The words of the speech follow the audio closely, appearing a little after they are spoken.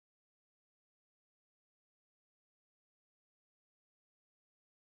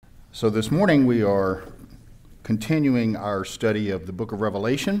So this morning we are continuing our study of the book of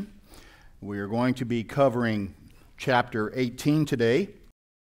Revelation. We are going to be covering chapter 18 today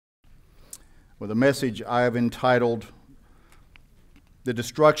with a message I have entitled The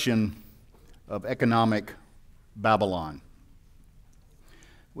Destruction of Economic Babylon.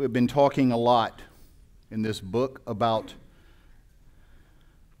 We have been talking a lot in this book about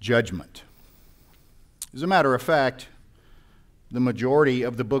judgment. As a matter of fact, the majority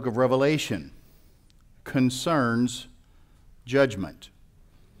of the book of Revelation concerns judgment.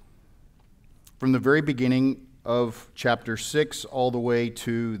 From the very beginning of chapter 6 all the way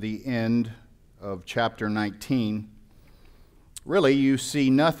to the end of chapter 19, really you see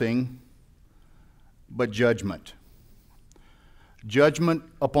nothing but judgment. Judgment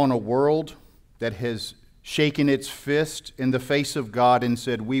upon a world that has shaken its fist in the face of God and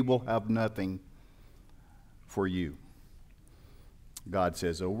said, "We will have nothing for you." God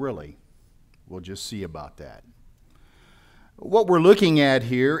says, "Oh, really? We'll just see about that." What we're looking at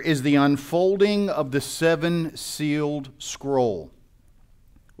here is the unfolding of the seven-sealed scroll,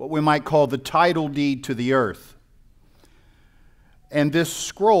 what we might call the title deed to the earth. And this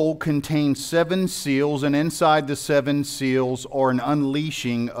scroll contains seven seals, and inside the seven seals are an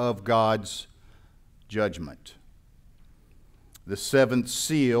unleashing of God's judgment. The seventh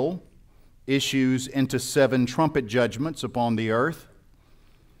seal issues into seven trumpet judgments upon the earth.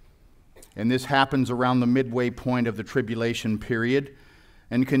 And this happens around the midway point of the tribulation period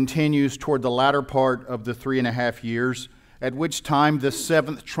and continues toward the latter part of the 3.5 years, at which time the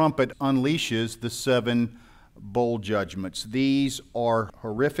seventh trumpet unleashes the seven bowl judgments. These are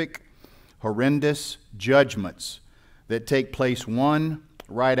horrific, horrendous judgments that take place one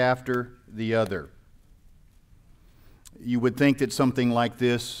right after the other. You would think that something like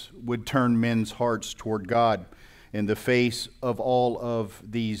this would turn men's hearts toward God in the face of all of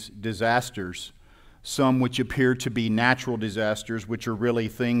these disasters, some which appear to be natural disasters, which are really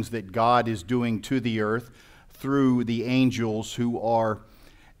things that God is doing to the earth through the angels who are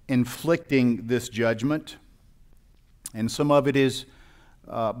inflicting this judgment. And some of it is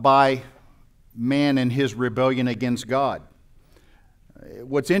by man and his rebellion against God.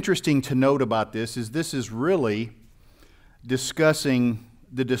 What's interesting to note about this is really discussing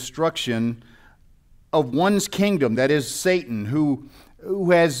the destruction of one's kingdom, that is Satan, who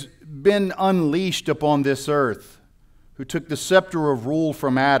has been unleashed upon this earth, who took the scepter of rule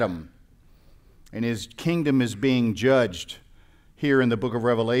from Adam, and his kingdom is being judged here in the book of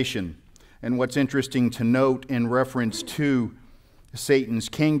Revelation. And what's interesting to note in reference to Satan's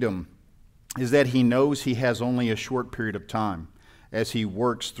kingdom is that he knows he has only a short period of time as he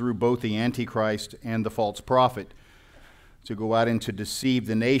works through both the Antichrist and the false prophet to go out and to deceive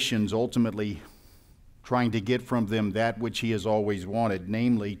the nations, ultimately trying to get from them that which he has always wanted,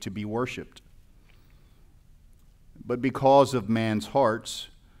 namely to be worshiped. But because of man's hearts,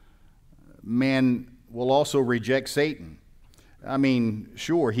 man will also reject Satan. I mean,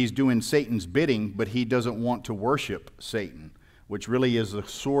 sure, he's doing Satan's bidding, but he doesn't want to worship Satan, which really is the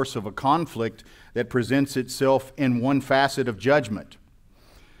source of a conflict that presents itself in one facet of judgment.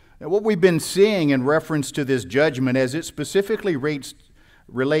 Now, what we've been seeing in reference to this judgment, as it specifically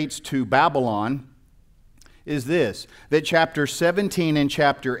relates to Babylon, is this, that chapter 17 and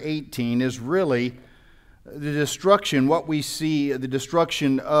chapter 18 is really the destruction, what we see, the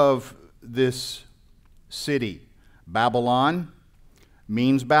destruction of this city. Babylon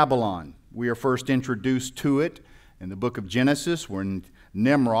means Babylon. We are first introduced to it in the book of Genesis, when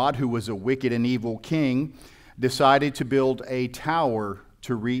Nimrod, who was a wicked and evil king, decided to build a tower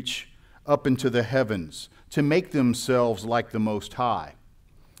to reach up into the heavens, to make themselves like the Most High.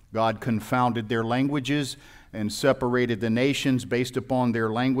 God confounded their languages and separated the nations based upon their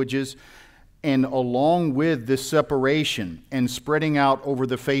languages. And along with this separation and spreading out over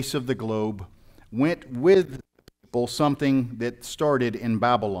the face of the globe, went with people something that started in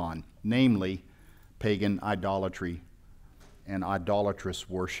Babylon, namely pagan idolatry and idolatrous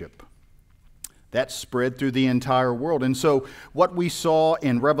worship. That spread through the entire world. And so what we saw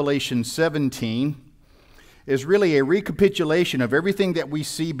in Revelation 17 is really a recapitulation of everything that we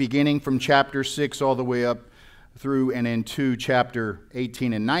see beginning from chapter 6 all the way up through and into chapter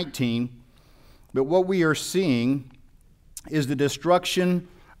 18 and 19. But what we are seeing is the destruction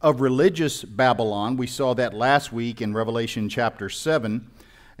of religious Babylon. We saw that last week in Revelation chapter 7,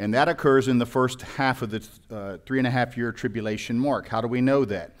 and that occurs in the first half of the 3.5-year tribulation mark. How do we know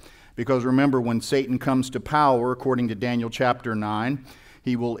that? Because remember, when Satan comes to power, according to Daniel chapter 9,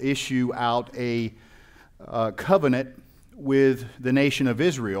 he will issue out a covenant with the nation of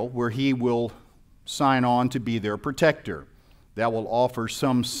Israel, where he will sign on to be their protector. that will offer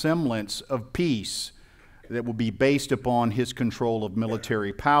some semblance of peace that will be based upon his control of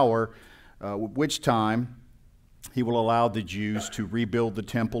military power, which time he will allow the Jews to rebuild the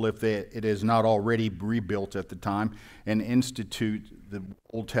temple if it is not already rebuilt at the time, and institute the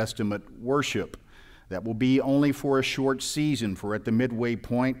Old Testament worship. That will be only for a short season, for at the midway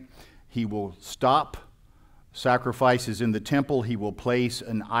point he will stop sacrifices in the temple. He will place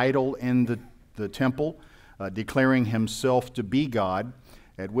an idol in the temple, declaring himself to be God,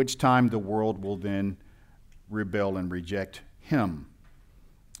 at which time the world will then rebel and reject him.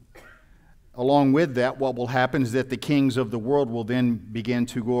 Along with that, what will happen is that the kings of the world will then begin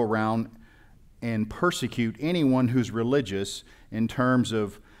to go around and persecute anyone who's religious, in terms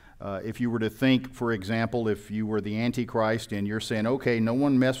of, if you were to think, for example, if you were the Antichrist and you're saying, okay, no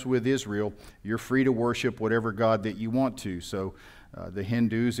one mess with Israel, you're free to worship whatever God that you want to. So the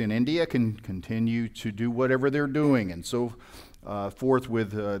Hindus in India can continue to do whatever they're doing, and so forth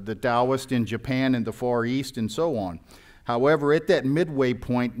with the Taoists in Japan and the Far East and so on. However, at that midway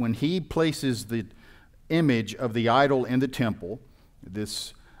point, when he places the image of the idol in the temple,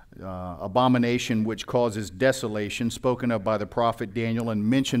 this abomination which causes desolation, spoken of by the prophet Daniel and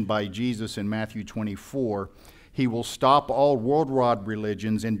mentioned by Jesus in Matthew 24, he will stop all worldwide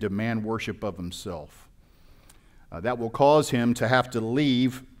religions and demand worship of himself. That will cause him to have to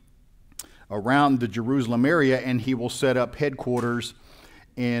leave around the Jerusalem area, and he will set up headquarters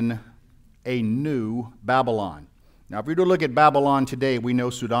in a new Babylon. Now, if we do look at Babylon today, we know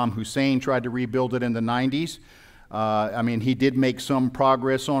Saddam Hussein tried to rebuild it in the 90s. He did make some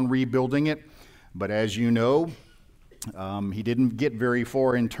progress on rebuilding it, but as you know, he didn't get very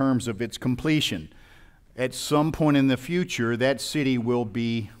far in terms of its completion. At some point in the future, that city will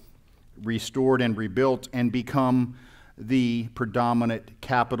be restored and rebuilt and become the predominant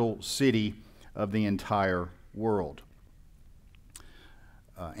capital city of the entire world.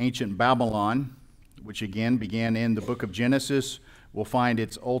 Ancient Babylon, which again began in the book of Genesis, will find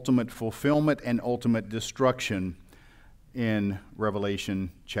its ultimate fulfillment and ultimate destruction in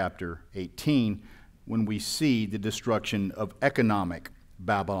Revelation chapter 18, when we see the destruction of economic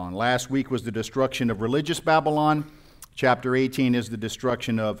Babylon. Last week was the destruction of religious Babylon. Chapter 18 is the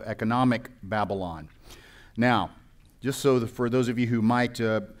destruction of economic Babylon. Now, just so for those of you who might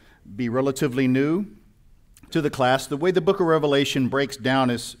be relatively new to the class, the way the book of Revelation breaks down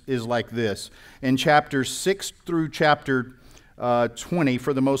is like this. In chapters 6 through chapter 20,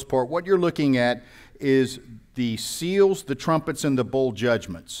 for the most part, what you're looking at is the seals, the trumpets, and the bowl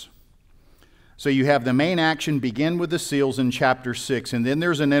judgments. So you have the main action begin with the seals in chapter 6, and then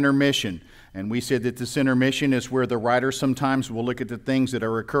there's an intermission. And we said that this intermission is where the writer sometimes will look at the things that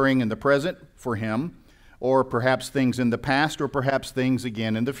are occurring in the present for him, or perhaps things in the past, or perhaps things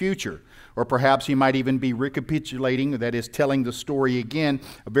again in the future. Or perhaps he might even be recapitulating, that is, telling the story again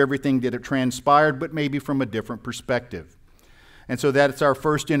of everything that had transpired, but maybe from a different perspective. And so that's our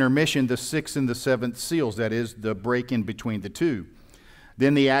first intermission, the 6th and the 7th seals, that is, the break in between the two.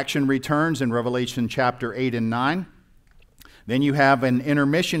 Then the action returns in Revelation chapter 8 and 9. Then you have an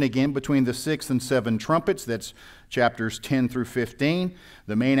intermission again between the 6th and 7 trumpets, that's chapters 10 through 15.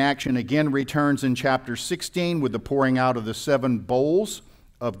 The main action again returns in chapter 16 with the pouring out of the 7 bowls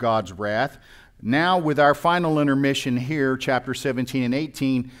of God's wrath. Now with our final intermission here, chapter 17 and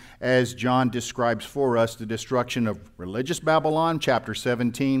 18, as John describes for us the destruction of religious Babylon, chapter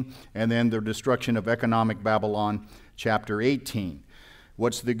 17, and then the destruction of economic Babylon, chapter 18.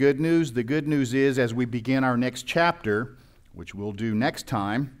 What's the good news? The good news is, as we begin our next chapter, which we'll do next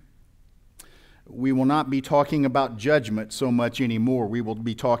time, we will not be talking about judgment so much anymore. We will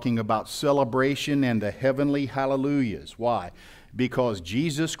be talking about celebration and the heavenly hallelujahs. Why? Because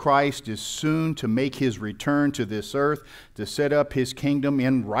Jesus Christ is soon to make his return to this earth to set up his kingdom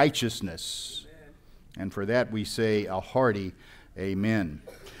in righteousness. Amen. And for that we say a hearty amen.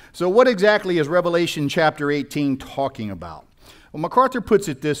 So what exactly is Revelation chapter 18 talking about? Well, MacArthur puts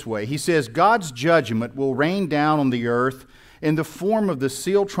it this way. He says, God's judgment will rain down on the earth in the form of the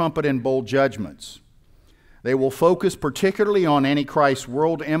seal, trumpet, and bowl judgments. They will focus particularly on Antichrist's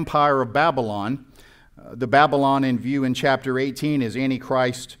world empire of Babylon. The Babylon in view in chapter 18 is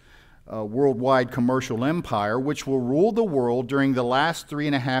Antichrist's worldwide commercial empire, which will rule the world during the last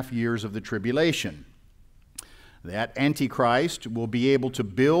 3.5 years of the tribulation. That Antichrist will be able to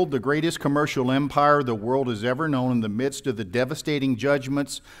build the greatest commercial empire the world has ever known in the midst of the devastating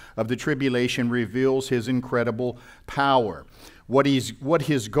judgments of the tribulation, reveals his incredible power. What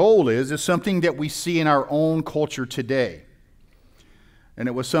his goal is something that we see in our own culture today. And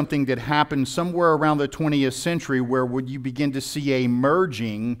it was something that happened somewhere around the 20th century, where would you begin to see a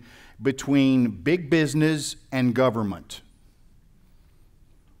merging between big business and government.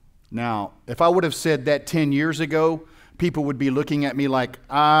 Now, if I would have said that 10 years ago, people would be looking at me like,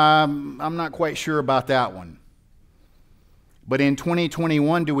 I'm not quite sure about that one. But in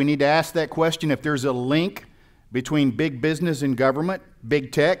 2021, do we need to ask that question if there's a link between big business and government,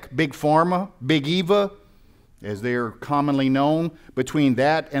 big tech, big pharma, big Eva, as they are commonly known, between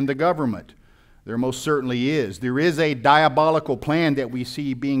that and the government? There most certainly is. There is a diabolical plan that we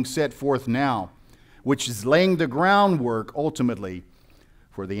see being set forth now, which is laying the groundwork ultimately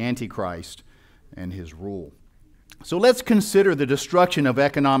for the Antichrist and his rule. So let's consider the destruction of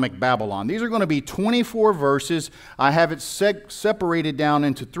economic Babylon. These are going to be 24 verses. I have it separated down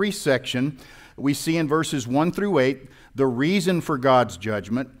into 3 sections. We see in verses 1 through 8 the reason for God's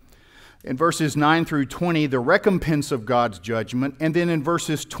judgment. In verses 9 through 20, the recompense of God's judgment. And then in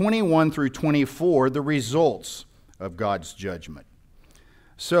verses 21 through 24, the results of God's judgment.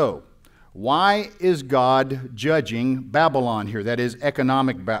 So, why is God judging Babylon here? That is,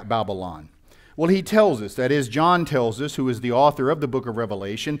 economic Babylon. Well, he tells us, that is, John tells us, who is the author of the book of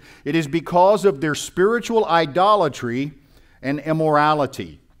Revelation, it is because of their spiritual idolatry and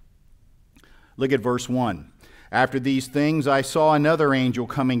immorality. Look at verse 1. After these things I saw another angel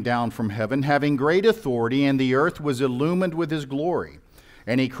coming down from heaven, having great authority, and the earth was illumined with his glory.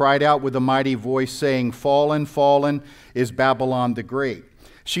 And he cried out with a mighty voice, saying, Fallen, fallen is Babylon the Great.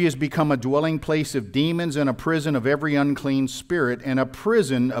 She has become a dwelling place of demons and a prison of every unclean spirit and a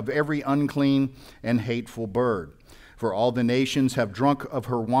prison of every unclean and hateful bird. For all the nations have drunk of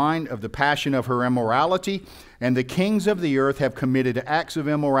her wine, of the passion of her immorality, and the kings of the earth have committed acts of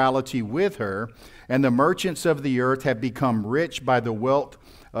immorality with her, and the merchants of the earth have become rich by the wealth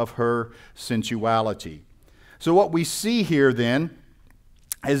of her sensuality. So what we see here then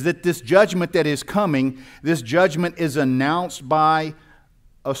is that this judgment that is coming, this judgment is announced by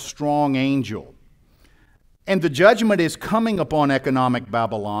a strong angel. And the judgment is coming upon economic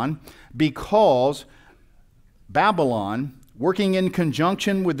Babylon because Babylon, working in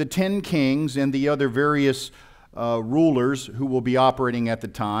conjunction with the 10 kings and the other various rulers who will be operating at the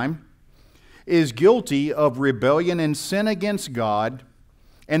time, is guilty of rebellion and sin against God,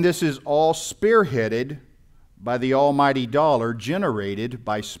 and this is all spearheaded by the almighty dollar generated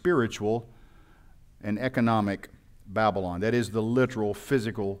by spiritual and economic Babylon. That is the literal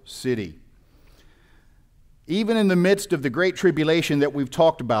physical city. Even in the midst of the Great Tribulation that we've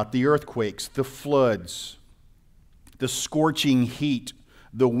talked about, the earthquakes, the floods, the scorching heat,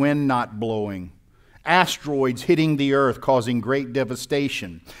 the wind not blowing, asteroids hitting the earth causing great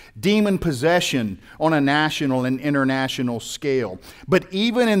devastation, demon possession on a national and international scale. But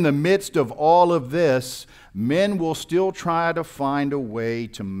even in the midst of all of this, men will still try to find a way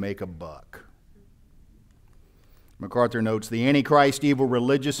to make a buck. MacArthur notes, the Antichrist evil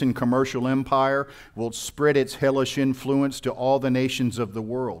religious and commercial empire will spread its hellish influence to all the nations of the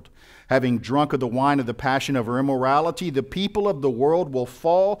world. Having drunk of the wine of the passion of her immorality, the people of the world will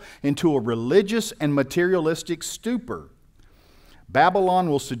fall into a religious and materialistic stupor. Babylon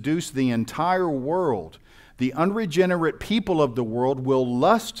will seduce the entire world. The unregenerate people of the world will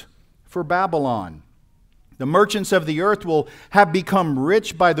lust for Babylon. The merchants of the earth will have become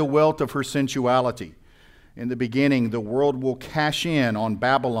rich by the wealth of her sensuality. In the beginning, the world will cash in on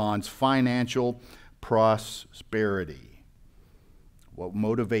Babylon's financial prosperity. What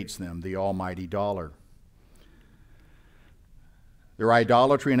motivates them? The almighty dollar. Their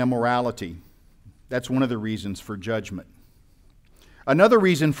idolatry and immorality. That's one of the reasons for judgment. Another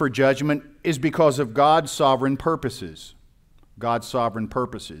reason for judgment is because of God's sovereign purposes. God's sovereign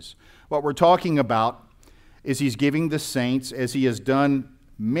purposes. What we're talking about is He's giving the saints, as He has done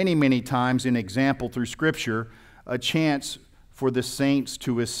many, many times in example through Scripture, a chance for the saints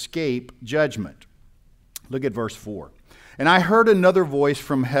to escape judgment. Look at verse 4. And I heard another voice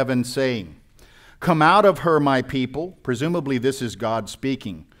from heaven saying, Come out of her, my people. Presumably this is God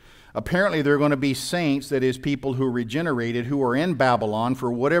speaking. Apparently there are going to be saints, that is, people who are regenerated, who are in Babylon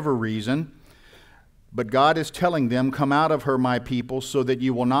for whatever reason. But God is telling them, Come out of her, my people, so that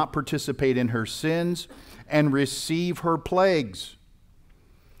you will not participate in her sins and receive her plagues.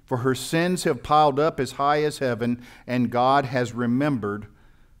 For her sins have piled up as high as heaven, and God has remembered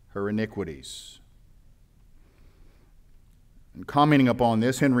her iniquities. And commenting upon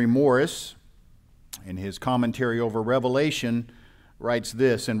this, Henry Morris, in his commentary over Revelation, writes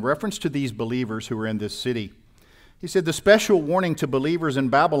this in reference to these believers who are in this city. He said, the special warning to believers in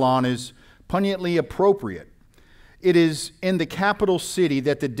Babylon is poignantly appropriate. It is in the capital city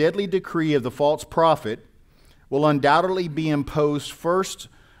that the deadly decree of the false prophet will undoubtedly be imposed first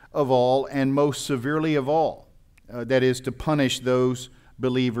of all and most severely of all. That is, to punish those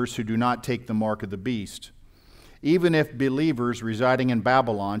believers who do not take the mark of the beast. even if believers residing in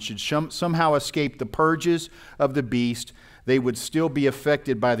Babylon should somehow escape the purges of the beast, they would still be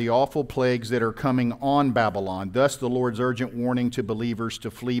affected by the awful plagues that are coming on Babylon. Thus, the Lord's urgent warning to believers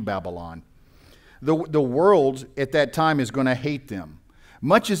to flee Babylon. The world at that time is going to hate them,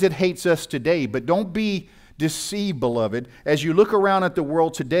 much as it hates us today. But don't be deceived, beloved. As you look around at the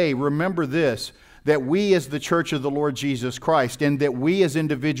world today, remember this, that we as the church of the Lord Jesus Christ, and that we as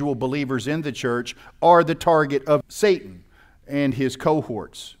individual believers in the church, are the target of Satan and his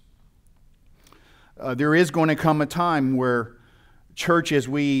cohorts. There is going to come a time where church, as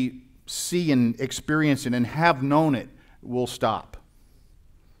we see and experience it and have known it, will stop.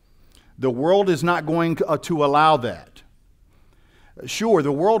 The world is not going to allow that. Sure,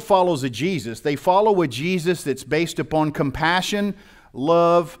 the world follows a Jesus. They follow a Jesus that's based upon compassion,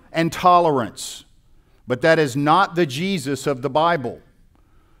 love, and tolerance. But that is not the Jesus of the Bible,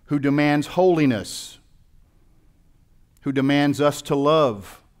 who demands holiness, who demands us to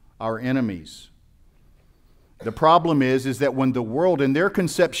love our enemies. The problem is that when the world and their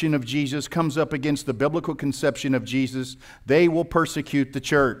conception of Jesus comes up against the biblical conception of Jesus, they will persecute the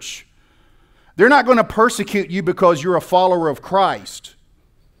church. They're not going to persecute you because you're a follower of Christ.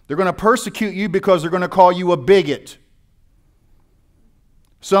 They're going to persecute you because they're going to call you a bigot.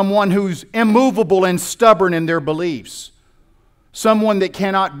 Someone who's immovable and stubborn in their beliefs. Someone that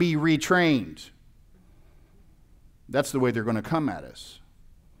cannot be retrained. That's the way they're going to come at us.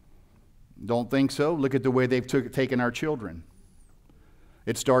 Don't think so? Look at the way they've taken our children.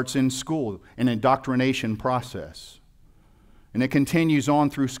 It starts in school, an indoctrination process. And it continues on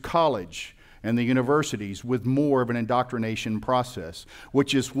through college and the universities with more of an indoctrination process,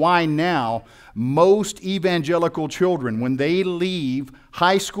 which is why now most evangelical children, when they leave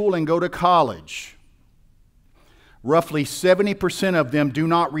high school and go to college, roughly 70% of them do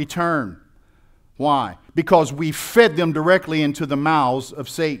not return. Why? Because we fed them directly into the mouths of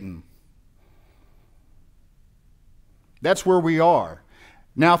Satan. That's where we are.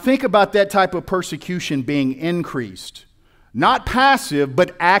 Now think about that type of persecution being increased. Not passive,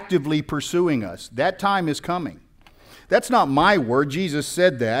 but actively pursuing us. That time is coming. That's not my word. Jesus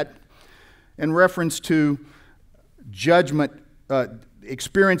said that in reference to judgment,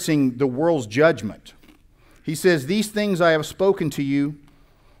 experiencing the world's judgment. He says, "These things I have spoken to you,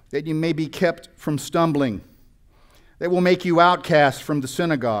 that you may be kept from stumbling. They will make you outcasts from the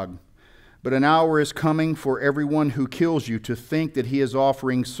synagogue. But an hour is coming for everyone who kills you to think that he is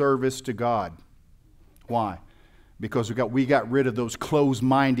offering service to God." Why? Because we got rid of those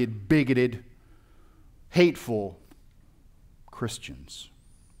closed-minded, bigoted, hateful Christians.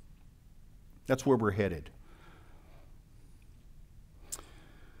 That's where we're headed.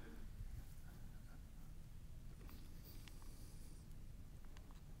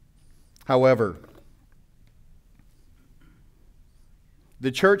 However,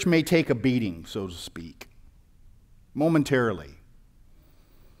 the church may take a beating, so to speak, momentarily.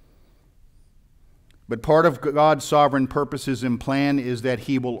 But part of God's sovereign purposes and plan is that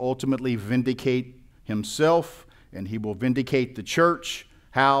He will ultimately vindicate Himself and He will vindicate the church.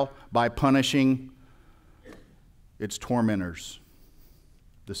 How? By punishing its tormentors,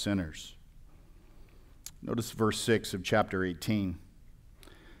 the sinners. Notice verse 6 of chapter 18.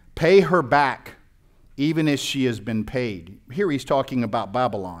 "Pay her back, even as she has been paid." Here he's talking about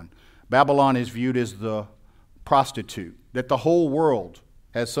Babylon. Babylon is viewed as the prostitute that the whole world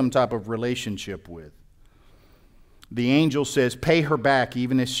has some type of relationship with. The angel says, "Pay her back,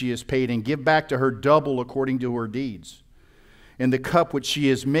 even as she is paid, and give back to her double according to her deeds. In the cup which she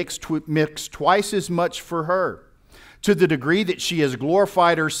has mixed twice as much for her. To the degree that she has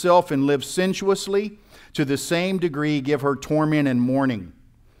glorified herself and lived sensuously, to the same degree give her torment and mourning.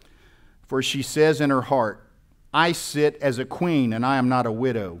 For she says in her heart, I sit as a queen, and I am not a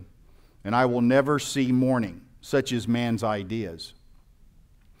widow, and I will never see mourning." Such is man's ideas.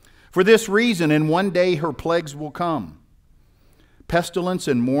 "For this reason, in one day her plagues will come, pestilence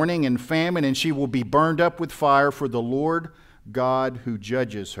and mourning and famine, and she will be burned up with fire, for the Lord God who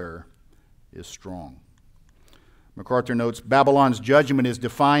judges her is strong." MacArthur notes, Babylon's judgment is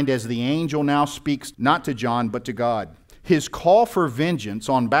defined as the angel now speaks not to John, but to God. His call for vengeance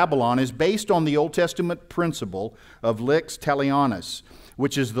on Babylon is based on the Old Testament principle of lex talionis,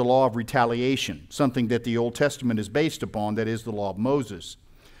 which is the law of retaliation, something that the Old Testament is based upon, that is the law of Moses.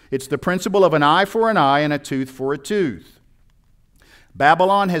 It's the principle of an eye for an eye and a tooth for a tooth.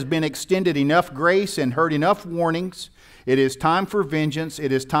 Babylon has been extended enough grace and heard enough warnings. It is time for vengeance.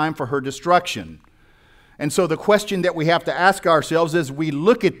 It is time for her destruction. And so the question that we have to ask ourselves as we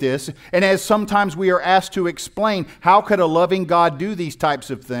look at this, and as sometimes we are asked to explain, how could a loving God do these types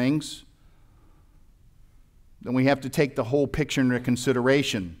of things? then we have to take the whole picture into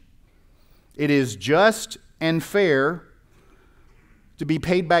consideration. It is just and fair to be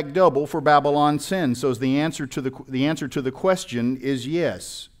paid back double for Babylon's sin. So the answer to the question is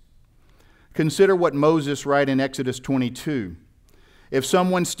yes. Consider what Moses wrote in Exodus 22. If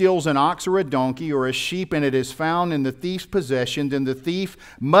someone steals an ox or a donkey or a sheep and it is found in the thief's possession, then the thief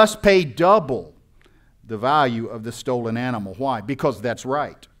must pay double the value of the stolen animal. Why? Because that's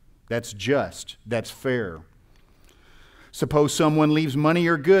right. That's just. That's fair. Suppose someone leaves money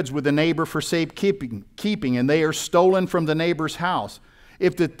or goods with a neighbor for safekeeping and they are stolen from the neighbor's house.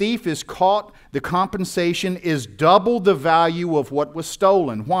 If the thief is caught, the compensation is double the value of what was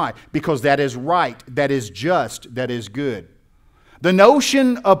stolen. Why? Because that is right, that is just, that is good. The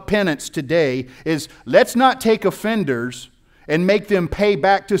notion of penance today is let's not take offenders and make them pay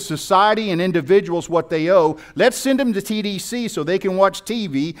back to society and individuals what they owe. Let's send them to TDC so they can watch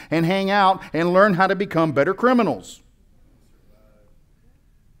TV and hang out and learn how to become better criminals.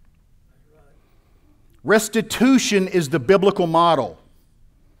 Restitution is the biblical model.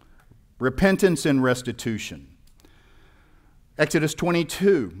 Repentance and restitution. Exodus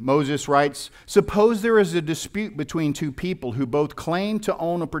 22, Moses writes, suppose there is a dispute between two people who both claim to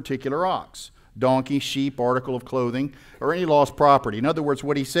own a particular ox, donkey, sheep, article of clothing, or any lost property. In other words,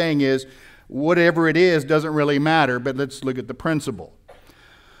 what he's saying is, whatever it is doesn't really matter, but let's look at the principle.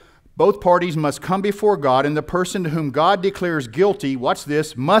 Both parties must come before God, and the person to whom God declares guilty, watch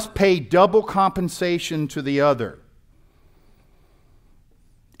this, must pay double compensation to the other.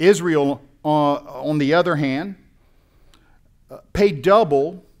 Israel, on the other hand, paid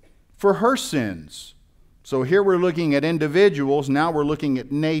double for her sins. So here we're looking at individuals, now we're looking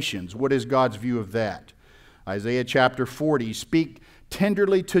at nations. What is God's view of that? Isaiah chapter 40, speak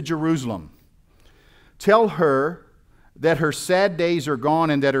tenderly to Jerusalem. Tell her that her sad days are gone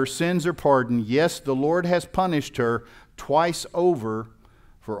and that her sins are pardoned. Yes, the Lord has punished her twice over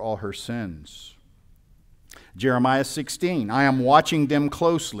for all her sins. Jeremiah 16, I am watching them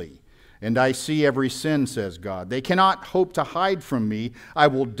closely, and I see every sin, says God. They cannot hope to hide from me. I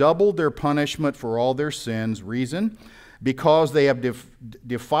will double their punishment for all their sins. Reason? Because they have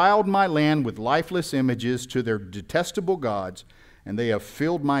defiled my land with lifeless images to their detestable gods, and they have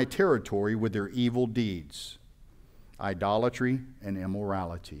filled my territory with their evil deeds. Idolatry and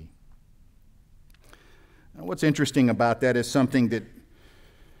immorality. Now, what's interesting about that is something that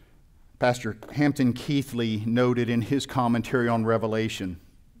Pastor Hampton Keithley noted in his commentary on Revelation.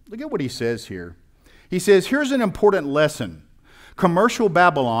 Look at what he says here. He says, here's an important lesson. Commercial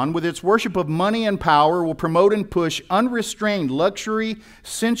Babylon, with its worship of money and power, will promote and push unrestrained luxury,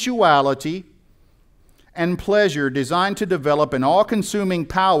 sensuality, and pleasure designed to develop an all-consuming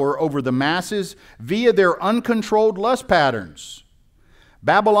power over the masses via their uncontrolled lust patterns.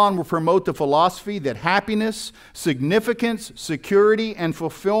 Babylon will promote the philosophy that happiness, significance, security, and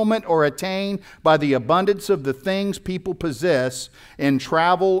fulfillment are attained by the abundance of the things people possess in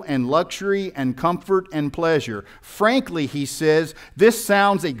travel and luxury and comfort and pleasure. Frankly, he says, this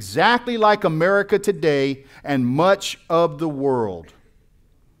sounds exactly like America today and much of the world.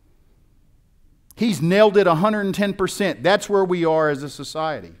 He's nailed it 110%. That's where we are as a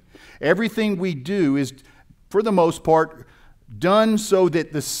society. Everything we do is, for the most part, done so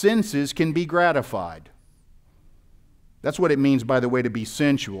that the senses can be gratified. That's what it means, by the way, to be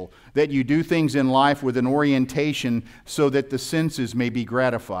sensual. That you do things in life with an orientation so that the senses may be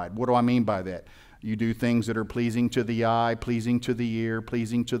gratified. What do I mean by that? You do things that are pleasing to the eye, pleasing to the ear,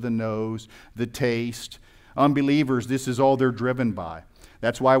 pleasing to the nose, the taste. Unbelievers, this is all they're driven by.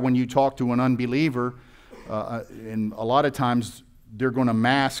 That's why when you talk to an unbeliever, and a lot of times they're going to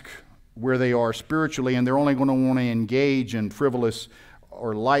mask where they are spiritually, and they're only going to want to engage in frivolous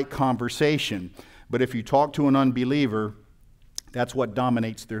or light conversation. But if you talk to an unbeliever, that's what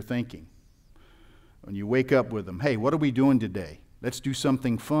dominates their thinking. When you wake up with them, hey, what are we doing today? Let's do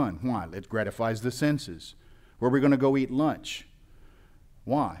something fun. Why? It gratifies the senses. Where are we going to go eat lunch?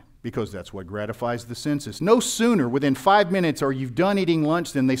 Why? Because that's what gratifies the senses. No sooner, within 5 minutes, are you done eating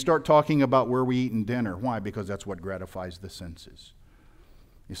lunch than they start talking about where we eat in dinner. Why? Because that's what gratifies the senses.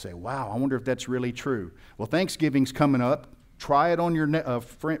 You say, wow, I wonder if that's really true. Well, Thanksgiving's coming up. Try it on your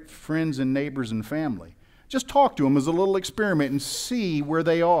friends and neighbors and family. Just talk to them as a little experiment and see where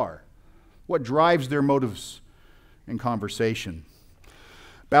they are. What drives their motives in conversation.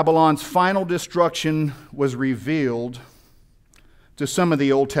 Babylon's final destruction was revealed to some of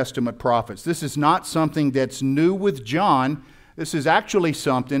the Old Testament prophets. This is not something that's new with John. This is actually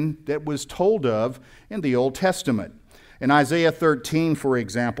something that was told of in the Old Testament. In Isaiah 13, for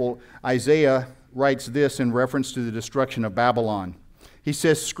example, Isaiah writes this in reference to the destruction of Babylon. He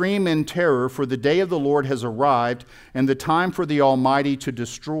says, "Scream in terror, for the day of the Lord has arrived, and the time for the Almighty to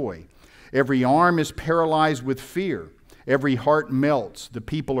destroy. Every arm is paralyzed with fear. Every heart melts. The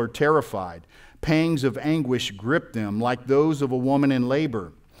people are terrified. Pangs of anguish grip them like those of a woman in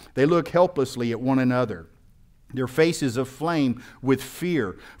labor. They look helplessly at one another. Their faces aflame with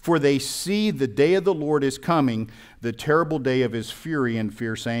fear, for they see the day of the Lord is coming, the terrible day of his fury and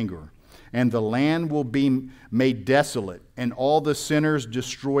fierce anger. And the land will be made desolate, and all the sinners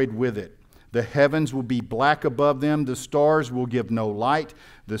destroyed with it. The heavens will be black above them, the stars will give no light,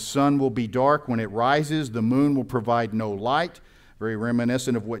 the sun will be dark when it rises, the moon will provide no light." Very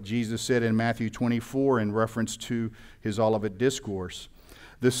reminiscent of what Jesus said in Matthew 24 in reference to his Olivet Discourse.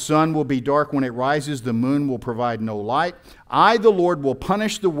 "The sun will be dark when it rises, the moon will provide no light. I, the Lord, will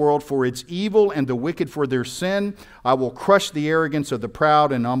punish the world for its evil and the wicked for their sin. I will crush the arrogance of the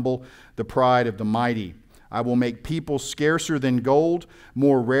proud and humble the pride of the mighty. I will make people scarcer than gold,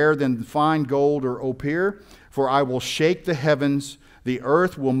 more rare than fine gold or Ophir. For I will shake the heavens. The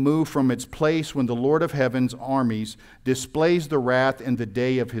earth will move from its place when the Lord of heaven's armies displays the wrath in the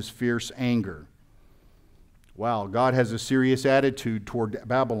day of his fierce anger." Wow, God has a serious attitude toward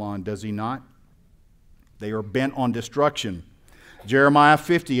Babylon, does he not? They are bent on destruction. Jeremiah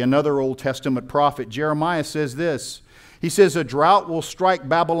 50, another Old Testament prophet, Jeremiah says this. He says, "A drought will strike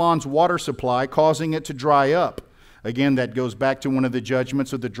Babylon's water supply, causing it to dry up." Again, that goes back to one of the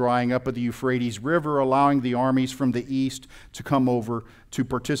judgments of the drying up of the Euphrates River, allowing the armies from the east to come over to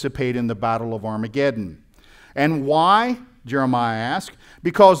participate in the Battle of Armageddon. "And why?" Jeremiah asked.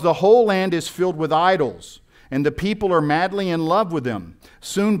 "Because the whole land is filled with idols, and the people are madly in love with them.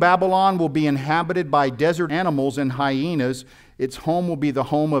 Soon Babylon will be inhabited by desert animals and hyenas. Its home will be the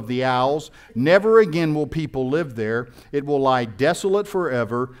home of the owls. Never again will people live there. It will lie desolate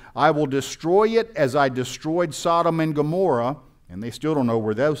forever. I will destroy it as I destroyed Sodom and Gomorrah," and they still don't know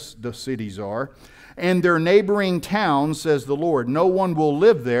where those cities are, "and their neighboring towns, says the Lord. No one will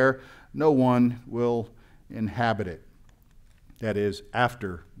live there. No one will inhabit it." That is,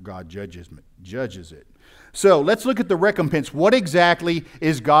 after God judges it. So let's look at the recompense. What exactly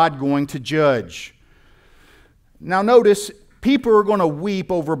is God going to judge? Now notice, people are going to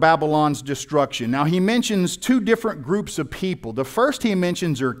weep over Babylon's destruction. Now he mentions two different groups of people. The first he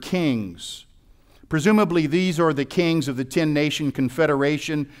mentions are kings. Presumably these are the kings of the 10-nation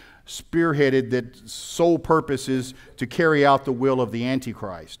confederation, spearheaded, that sole purpose is to carry out the will of the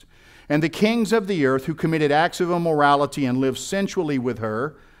Antichrist. "And the kings of the earth who committed acts of immorality and lived sensually with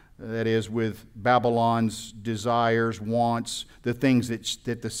her," that is, with Babylon's desires, wants, the things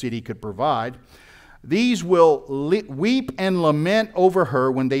that the city could provide, "these will weep and lament over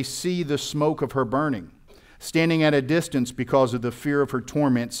her when they see the smoke of her burning, standing at a distance because of the fear of her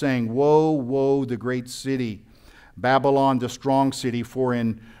torment, saying, 'Woe, woe, the great city, Babylon, the strong city, for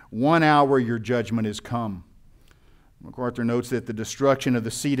in 1 hour your judgment is come.'" MacArthur notes that the destruction of the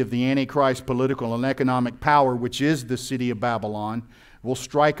seat of the Antichrist political and economic power, which is the city of Babylon, will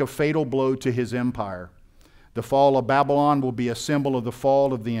strike a fatal blow to his empire. The fall of Babylon will be a symbol of the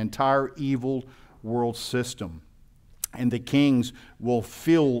fall of the entire evil world system. And the kings will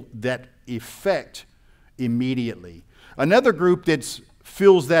feel that effect immediately. Another group that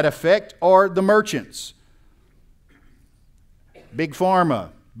feels that effect are the merchants. Big Pharma,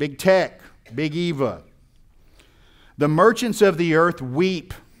 Big Tech, Big Eva. The merchants of the earth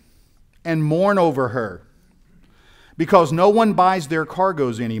weep and mourn over her because no one buys their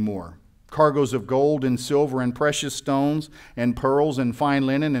cargoes anymore. Cargoes of gold and silver and precious stones and pearls and fine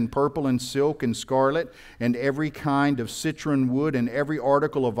linen and purple and silk and scarlet and every kind of citron wood and every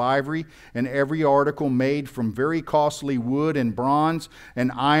article of ivory and every article made from very costly wood and bronze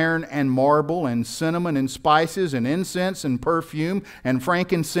and iron and marble and cinnamon and spices and incense and perfume and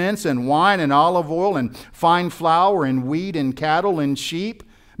frankincense and wine and olive oil and fine flour and wheat and cattle and sheep.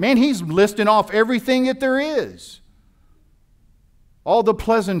 Man, he's listing off everything that there is. All the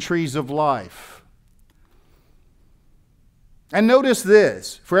pleasantries of life. And notice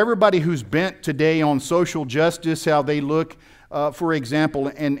this, for everybody who's bent today on social justice, how they look, for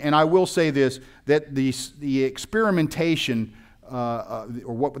example, and I will say this, that the experimentation, or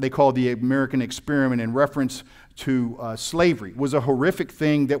what they call the American experiment in reference to slavery, was a horrific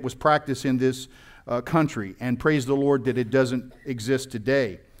thing that was practiced in this country, and praise the Lord that it doesn't exist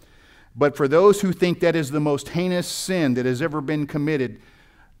today. But for those who think that is the most heinous sin that has ever been committed,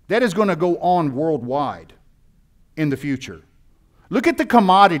 that is going to go on worldwide in the future. Look at the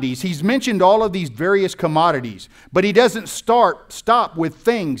commodities. He's mentioned all of these various commodities, but he doesn't stop with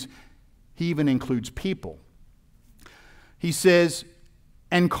things. He even includes people. He says,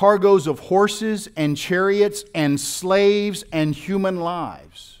 and cargoes of horses and chariots and slaves and human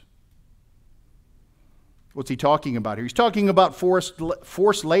lives. What's he talking about here? He's talking about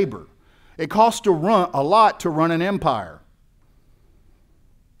forced labor. It costs a lot to run an empire.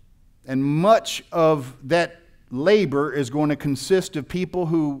 And much of that labor is going to consist of people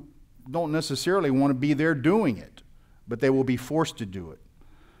who don't necessarily want to be there doing it, but they will be forced to do it.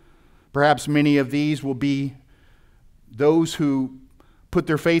 Perhaps many of these will be those who put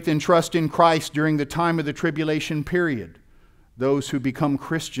their faith and trust in Christ during the time of the tribulation period. Those who become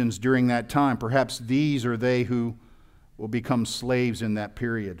Christians during that time. Perhaps these are they who will become slaves in that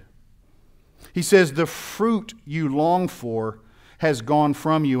period. He says, the fruit you long for has gone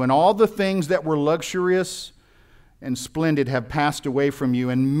from you, and all the things that were luxurious and splendid have passed away from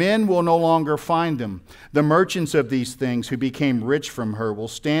you, and men will no longer find them. The merchants of these things who became rich from her will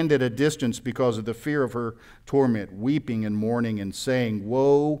stand at a distance because of the fear of her torment, weeping and mourning and saying,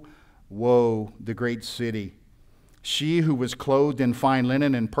 woe, woe, the great city. She who was clothed in fine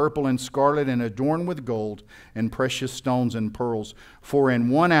linen and purple and scarlet and adorned with gold and precious stones and pearls. For in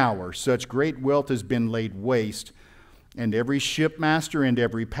 1 hour such great wealth has been laid waste, and every shipmaster and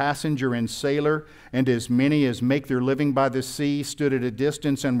every passenger and sailor, and as many as make their living by the sea, stood at a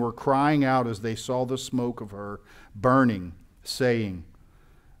distance and were crying out as they saw the smoke of her burning, saying,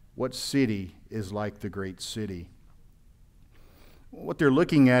 what city is like the great city? What they're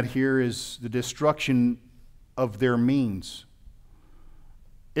looking at here is the destruction of their means.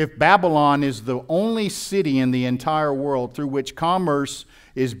 If Babylon is the only city in the entire world through which commerce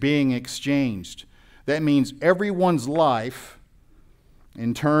is being exchanged, that means everyone's life,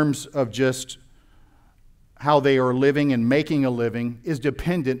 in terms of just how they are living and making a living, is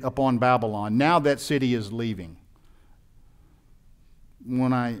dependent upon Babylon. Now that city is leaving.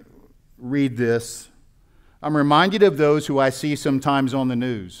 When I read this, I'm reminded of those who I see sometimes on the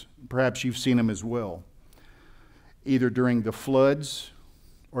news. Perhaps you've seen them as well. Either during the floods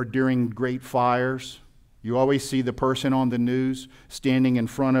or during great fires. You always see the person on the news standing in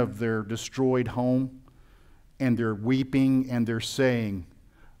front of their destroyed home, and they're weeping and they're saying,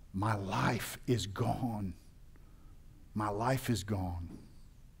 my life is gone. My life is gone.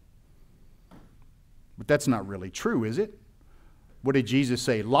 But that's not really true, is it? What did Jesus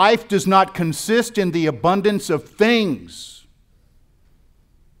say? Life does not consist in the abundance of things.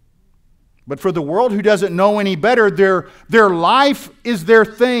 But for the world who doesn't know any better, their life is their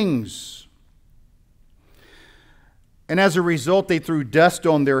things. And as a result, they threw dust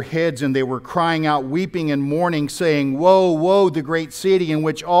on their heads, and they were crying out, weeping and mourning, saying, woe, woe, the great city in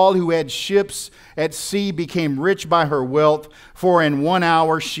which all who had ships at sea became rich by her wealth, for in 1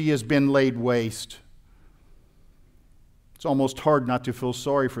 hour she has been laid waste. It's almost hard not to feel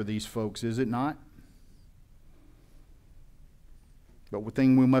sorry for these folks, is it not? But the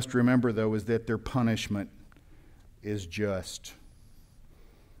thing we must remember, though, is that their punishment is just.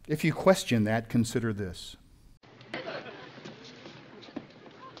 If you question that, consider this.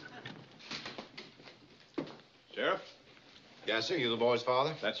 Sheriff? Yes, sir. You the boy's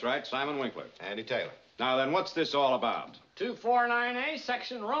father? That's right, Simon Winkler. Andy Taylor. Now then, what's this all about? 249A,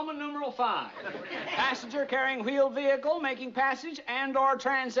 section Roman numeral 5. Passenger carrying wheeled vehicle making passage and/or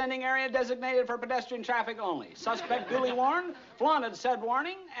transcending area designated for pedestrian traffic only. Suspect duly warned, flaunted said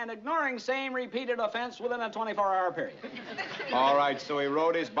warning, and ignoring same repeated offense within a 24-hour period. All right, so he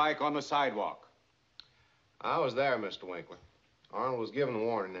rode his bike on the sidewalk. I was there, Mr. Winkler. Arnold was given a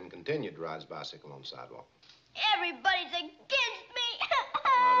warning and continued to ride his bicycle on the sidewalk. Everybody's against me.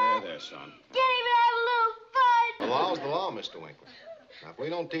 Now, there, son. Can't even have a little fun. The law's the law, Mr. Winkler. Now, if we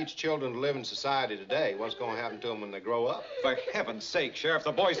don't teach children to live in society today, what's going to happen to them when they grow up? For heaven's sake, Sheriff,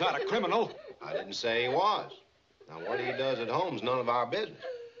 the boy's not a criminal. I didn't say he was. Now, what he does at home's none of our business.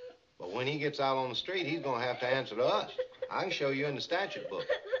 But when he gets out on the street, he's going to have to answer to us. I can show you in the statute book.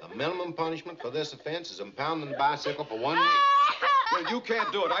 The minimum punishment for this offense is impounding the bicycle for 1 week. Well, you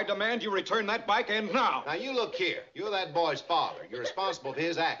can't do it. I demand you return that bike, and now. Now, you look here. You're that boy's father. You're responsible for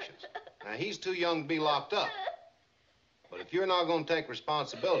his actions. Now, he's too young to be locked up. But if you're not going to take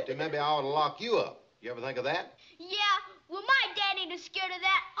responsibility, maybe I ought to lock you up. You ever think of that? Yeah, well, my dad ain't as scared of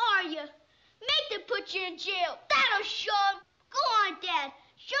that, are you? Make them put you in jail. That'll show them. Go on, Dad.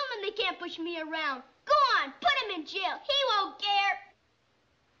 Show them they can't push me around. Go on, put him in jail. He won't care.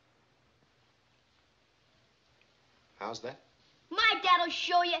 How's that? My dad'll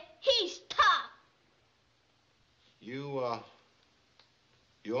show you. He's tough. You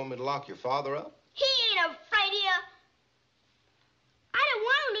want me to lock your father up? He ain't afraid of you. I don't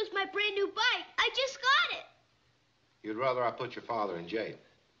want to lose my brand new bike. I just got it. You'd rather I put your father in jail?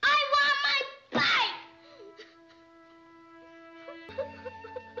 I want my bike!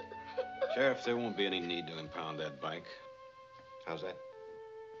 Sheriff, there won't be any need to impound that bike. How's that?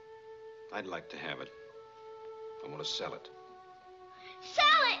 I'd like to have it. I want to sell it. Sell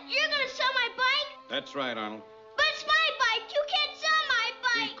it! You're gonna sell my bike? That's right, Arnold. But it's my bike! You can't sell my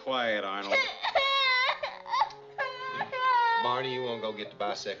Be bike! quiet, Arnold. Barney, you want to go get the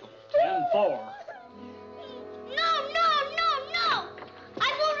bicycle? 10-4. No!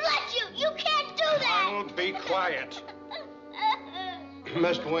 I won't let you! You can't do that! Arnold, be quiet.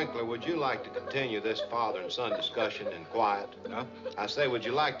 Mr. Winkler, would you like to continue this father and son discussion in quiet? Huh? I say, would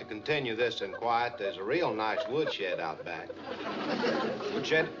you like to continue this in quiet? There's a real nice woodshed out back.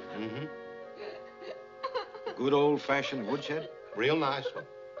 Woodshed? Mm-hmm. Good old-fashioned woodshed? Real nice one.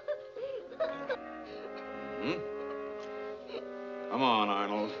 Hmm? Come on,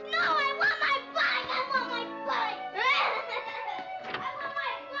 Arnold. No, I want my bike! I want my bike! I want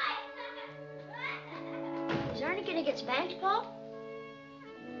my bike! Is Ernie gonna get spanked, Paul?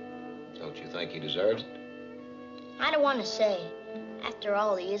 Don't you think he deserves it? I don't want to say. After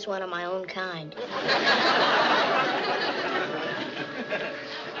all, he is one of my own kind.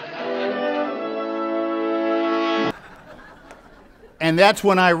 And that's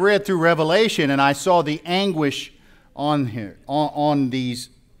when I read through Revelation and I saw the anguish on here, on these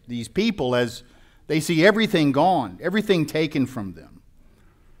people as they see everything gone, everything taken from them.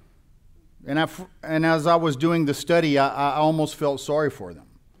 And as I was doing the study, I almost felt sorry for them.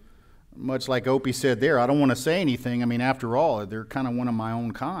 Much like Opie said there, I don't want to say anything. I mean, after all, they're kind of one of my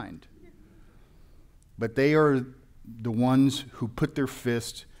own kind. But they are the ones who put their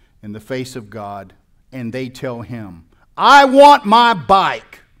fist in the face of God and they tell him, I want my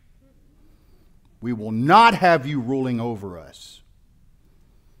bike. We will not have you ruling over us.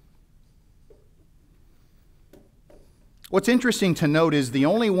 What's interesting to note is the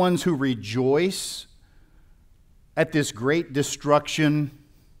only ones who rejoice at this great destruction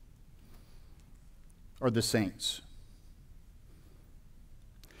are the saints.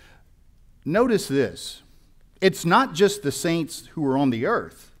 Notice this. It's not just the saints who are on the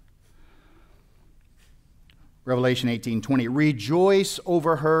earth. Revelation 18:20. Rejoice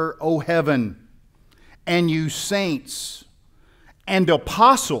over her, O heaven, and you saints, and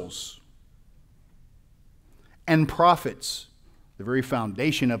apostles, and prophets, the very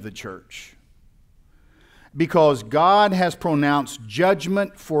foundation of the church. Because God has pronounced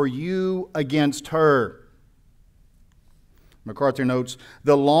judgment for you against her. MacArthur notes,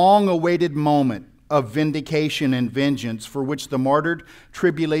 the long-awaited moment of vindication and vengeance for which the martyred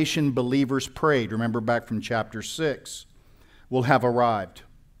tribulation believers prayed, remember back from chapter 6, will have arrived.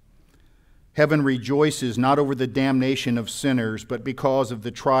 Heaven rejoices not over the damnation of sinners, but because of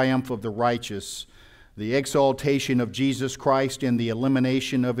the triumph of the righteous, the exaltation of Jesus Christ and the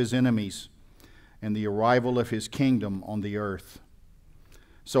elimination of his enemies, and the arrival of his kingdom on the earth.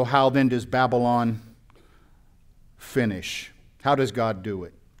 So how then does Babylon finish? How does God do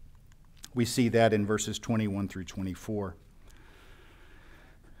it? We see that in verses 21 through 24.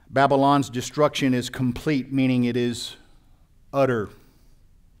 Babylon's destruction is complete, meaning it is utter.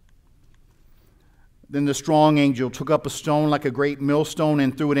 Then the strong angel took up a stone like a great millstone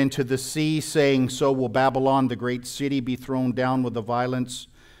and threw it into the sea, saying, so will Babylon, the great city, be thrown down with the violence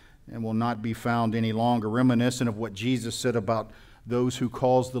and will not be found any longer. Reminiscent of what Jesus said about those who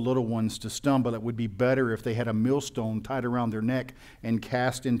cause the little ones to stumble. It would be better if they had a millstone tied around their neck and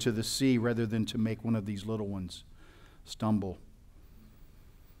cast into the sea rather than to make one of these little ones stumble.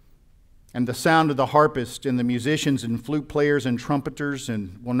 And the sound of the harpist and the musicians and flute players and trumpeters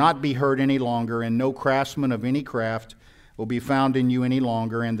and will not be heard any longer, and no craftsman of any craft will be found in you any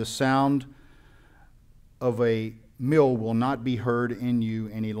longer, and the sound of a mill will not be heard in you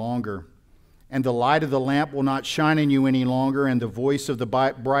any longer. And the light of the lamp will not shine in you any longer, and the voice of the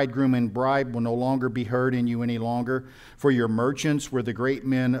bridegroom and bride will no longer be heard in you any longer, for your merchants were the great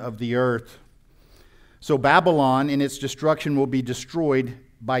men of the earth. So Babylon in its destruction will be destroyed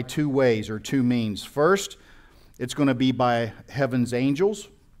by two ways or two means. First, it's going to be by heaven's angels.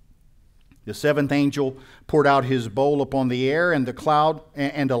 The seventh angel poured out his bowl upon the air, and the cloud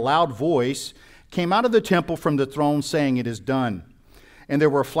and a loud voice came out of the temple from the throne, saying, it is done. And there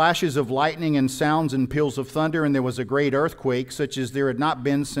were flashes of lightning and sounds and peals of thunder, and there was a great earthquake, such as there had not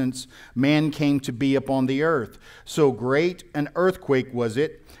been since man came to be upon the earth. So great an earthquake was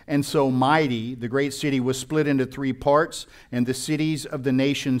it, and so mighty, the great city was split into three parts, and the cities of the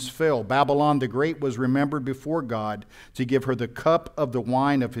nations fell. Babylon the Great was remembered before God to give her the cup of the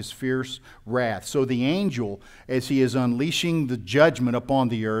wine of his fierce wrath. So the angel, as he is unleashing the judgment upon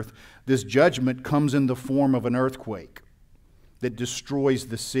the earth, this judgment comes in the form of an earthquake that destroys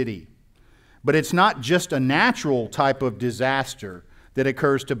the city. But it's not just a natural type of disaster that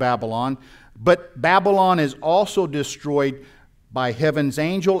occurs to Babylon. But Babylon is also destroyed by heaven's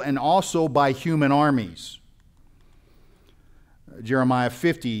angel and also by human armies. Jeremiah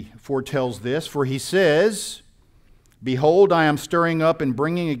 50 foretells this, for he says, behold, I am stirring up and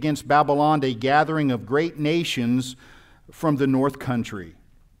bringing against Babylon a gathering of great nations from the north country.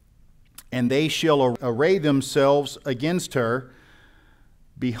 And they shall array themselves against her.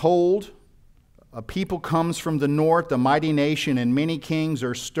 Behold, a people comes from the north, a mighty nation, and many kings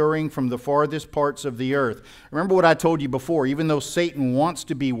are stirring from the farthest parts of the earth. Remember what I told you before. Even though Satan wants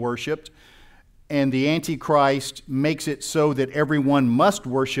to be worshipped, and the Antichrist makes it so that everyone must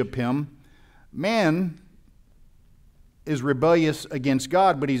worship him, man is rebellious against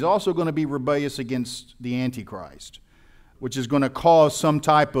God, but he's also going to be rebellious against the Antichrist, which is going to cause some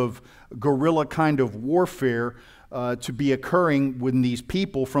type of guerrilla kind of warfare to be occurring when these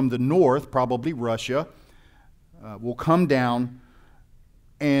people from the north, probably Russia, will come down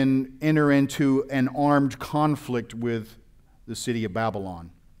and enter into an armed conflict with the city of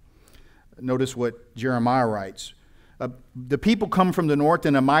Babylon. Notice what Jeremiah writes. The people come from the north,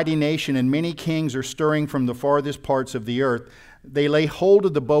 and a mighty nation, and many kings are stirring from the farthest parts of the earth. They lay hold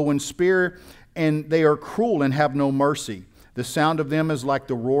of the bow and spear, and they are cruel and have no mercy. The sound of them is like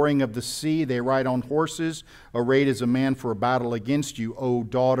the roaring of the sea. They ride on horses, arrayed as a man for a battle against you, O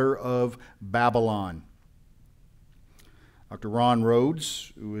daughter of Babylon. Dr. Ron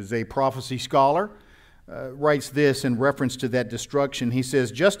Rhodes, who is a prophecy scholar, writes this in reference to that destruction. He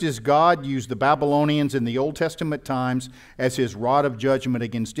says, just as God used the Babylonians in the Old Testament times as his rod of judgment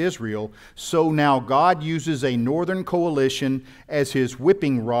against Israel, so now God uses a northern coalition as his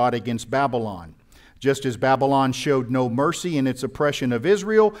whipping rod against Babylon. Just as Babylon showed no mercy in its oppression of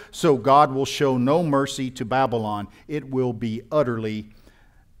Israel, so God will show no mercy to Babylon. It will be utterly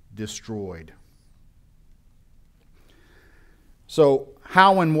destroyed. So,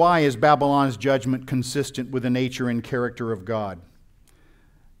 how and why is Babylon's judgment consistent with the nature and character of God?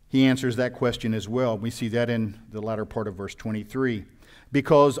 He answers that question as well. We see that in the latter part of verse 23.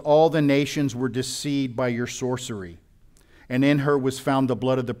 Because all the nations were deceived by your sorcery, and in her was found the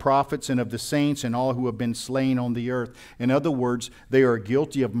blood of the prophets and of the saints and all who have been slain on the earth. In other words, they are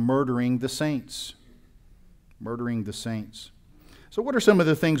guilty of murdering the saints. Murdering the saints. So what are some of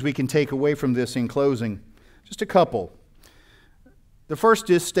the things we can take away from this in closing? Just a couple. The first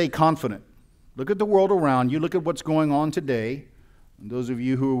is stay confident. Look at the world around you. Look at what's going on today. And those of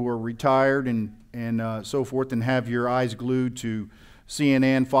you who are retired and so forth and have your eyes glued to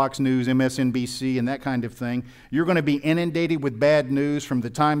CNN, Fox News, MSNBC, and that kind of thing, you're going to be inundated with bad news from the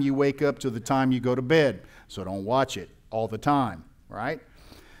time you wake up to the time you go to bed. So don't watch it all the time, right?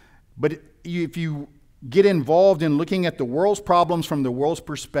 But if you get involved in looking at the world's problems from the world's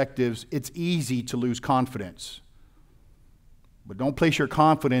perspectives, it's easy to lose confidence. But don't place your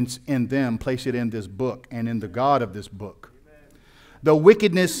confidence in them. Place it in this book and in the God of this book. Though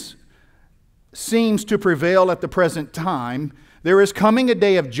wickedness seems to prevail at the present time, there is coming a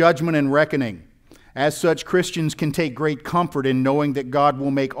day of judgment and reckoning. As such, Christians can take great comfort in knowing that God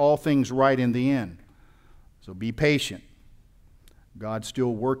will make all things right in the end. So be patient. God's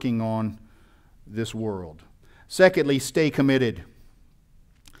still working on this world. Secondly, stay committed.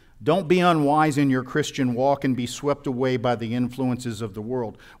 Don't be unwise in your Christian walk and be swept away by the influences of the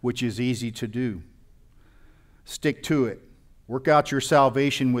world, which is easy to do. Stick to it. Work out your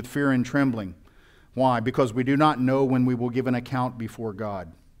salvation with fear and trembling. Why? Because we do not know when we will give an account before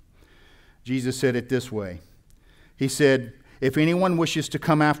God. Jesus said it this way. He said, if anyone wishes to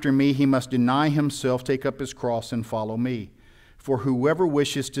come after me, he must deny himself, take up his cross, and follow me. For whoever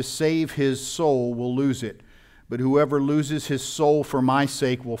wishes to save his soul will lose it. But whoever loses his soul for my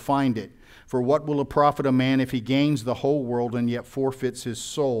sake will find it. For what will it profit a man if he gains the whole world and yet forfeits his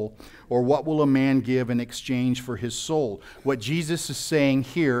soul? Or what will a man give in exchange for his soul? What Jesus is saying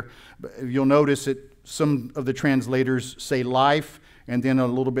here, you'll notice that some of the translators say life, and then a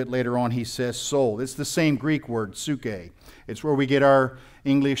little bit later on he says soul. It's the same Greek word, suke. It's where we get our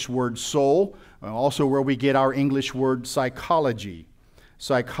English word soul, also where we get our English word psychology.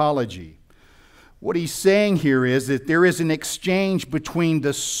 Psychology. What he's saying here is that there is an exchange between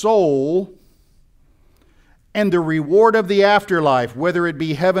the soul and the reward of the afterlife, whether it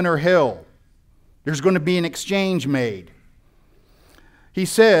be heaven or hell. There's going to be an exchange made. He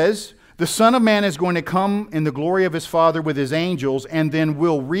says, the Son of Man is going to come in the glory of his Father with his angels, and then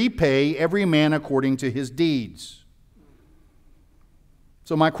will repay every man according to his deeds.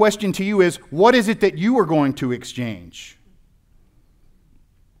 So my question to you is, what is it that you are going to exchange?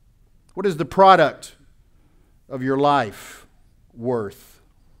 What is the product of your life worth?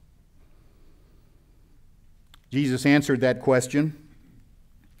 Jesus answered that question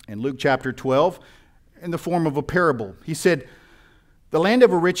in Luke chapter 12 in the form of a parable. He said, "The land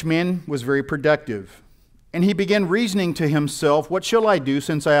of a rich man was very productive, and he began reasoning to himself, 'What shall I do,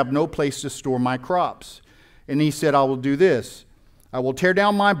 since I have no place to store my crops?' And he said, 'I will do this. I will tear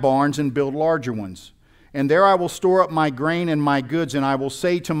down my barns and build larger ones. And there I will store up my grain and my goods, and I will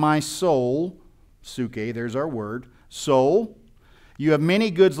say to my soul,'" suke, there's our word, "Soul, you have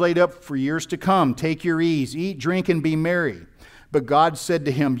many goods laid up for years to come. Take your ease, eat, drink, and be merry." But God said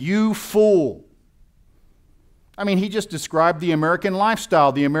to him, "You fool." I mean, he just described the American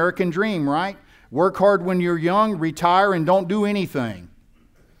lifestyle, the American dream, right? Work hard when you're young, retire, and don't do anything.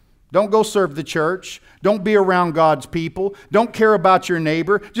 Don't go serve the church. Don't be around God's people. Don't care about your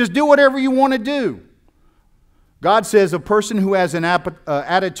neighbor. Just do whatever you want to do. God says, a person who has an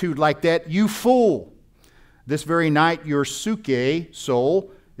attitude like that, you fool. This very night your suke,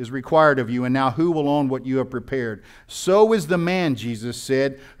 soul, is required of you, and now who will own what you have prepared? So is the man, Jesus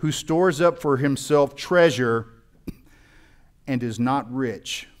said, who stores up for himself treasure and is not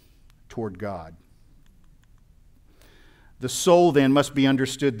rich toward God. The soul then must be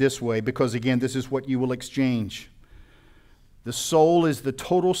understood this way, because again, this is what you will exchange. The soul is the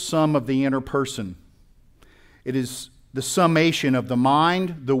total sum of the inner person. It is the summation of the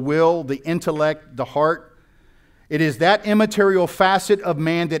mind, the will, the intellect, the heart. It is that immaterial facet of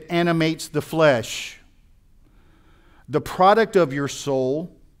man that animates the flesh. The product of your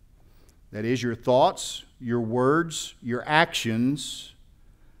soul, that is your thoughts, your words, your actions,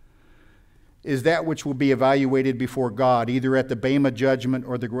 is that which will be evaluated before God, either at the Bema judgment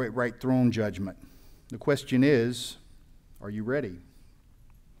or the Great White Throne judgment. The question is, are you ready?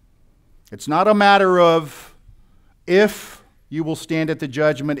 It's not a matter of if you will stand at the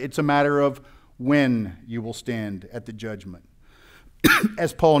judgment, it's a matter of when you will stand at the judgment.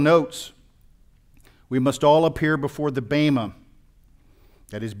 As Paul notes, we must all appear before the Bema,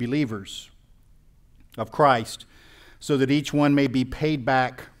 that is, believers of Christ, so that each one may be paid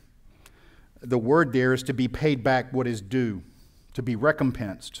back. The word there is to be paid back what is due, to be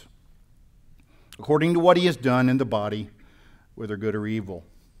recompensed, according to what he has done in the body, whether good or evil.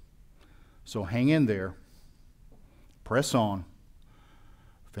 So hang in there, press on,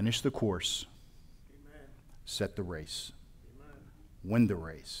 finish the course, Amen. Set the race, Amen. Win the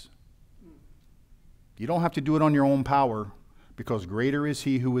race. You don't have to do it on your own power, because greater is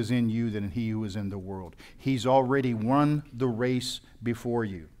he who is in you than he who is in the world. He's already won the race before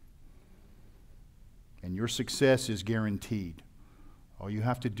you. And your success is guaranteed. All you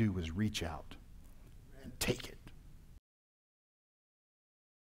have to do is reach out and take it.